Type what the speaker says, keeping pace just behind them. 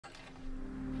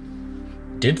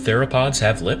Did theropods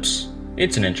have lips?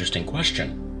 It's an interesting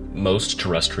question. Most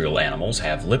terrestrial animals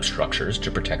have lip structures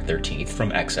to protect their teeth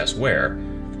from excess wear.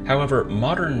 However,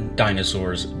 modern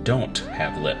dinosaurs don't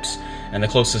have lips, and the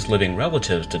closest living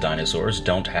relatives to dinosaurs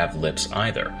don't have lips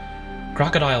either.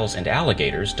 Crocodiles and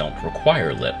alligators don't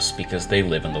require lips because they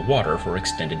live in the water for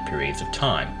extended periods of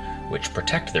time, which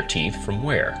protect their teeth from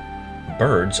wear.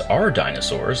 Birds are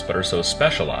dinosaurs, but are so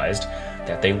specialized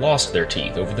that they lost their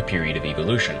teeth over the period of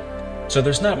evolution. So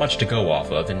there's not much to go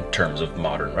off of in terms of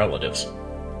modern relatives.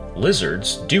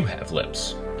 Lizards do have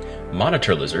lips.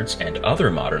 Monitor lizards and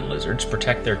other modern lizards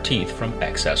protect their teeth from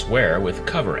excess wear with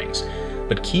coverings,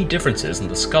 but key differences in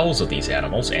the skulls of these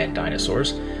animals and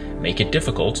dinosaurs make it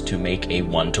difficult to make a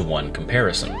one-to-one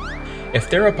comparison. If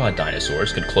theropod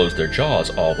dinosaurs could close their jaws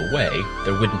all the way,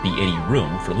 there wouldn't be any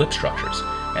room for lip structures,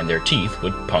 and their teeth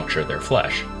would puncture their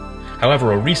flesh.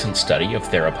 However, a recent study of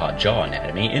theropod jaw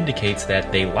anatomy indicates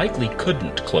that they likely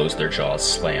couldn't close their jaws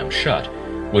slam shut,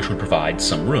 which would provide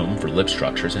some room for lip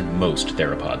structures in most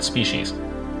theropod species.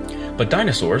 But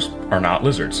dinosaurs are not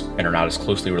lizards, and are not as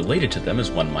closely related to them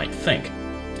as one might think.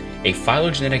 A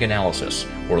phylogenetic analysis,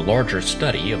 or larger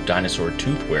study of dinosaur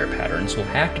tooth wear patterns, will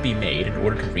have to be made in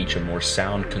order to reach a more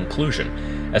sound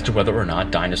conclusion as to whether or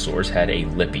not dinosaurs had a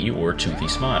lippy or toothy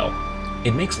smile.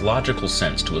 It makes logical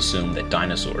sense to assume that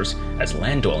dinosaurs, as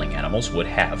land-dwelling animals, would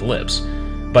have lips.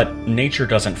 But nature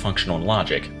doesn't function on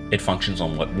logic, it functions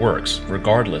on what works,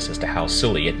 regardless as to how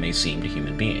silly it may seem to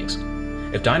human beings.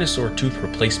 If dinosaur tooth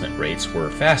replacement rates were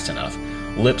fast enough,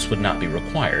 lips would not be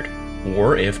required,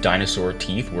 or if dinosaur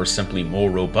teeth were simply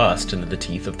more robust than the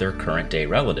teeth of their current-day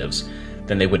relatives,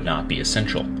 then they would not be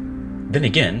essential. Then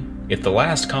again, if the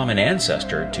last common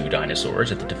ancestor to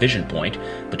dinosaurs at the division point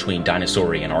between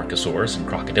dinosaurian archosaurs and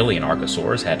crocodilian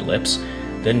archosaurs had lips,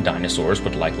 then dinosaurs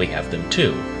would likely have them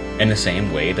too, in the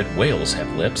same way that whales have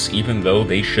lips even though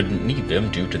they shouldn't need them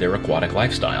due to their aquatic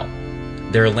lifestyle.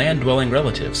 Their land-dwelling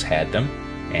relatives had them,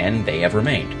 and they have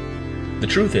remained. The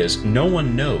truth is, no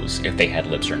one knows if they had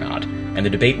lips or not, and the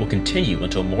debate will continue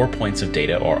until more points of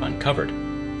data are uncovered.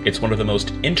 It's one of the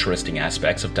most interesting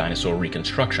aspects of dinosaur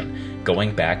reconstruction,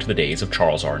 going back to the days of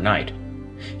Charles R. Knight.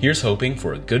 Here's hoping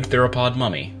for a good theropod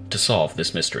mummy to solve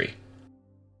this mystery.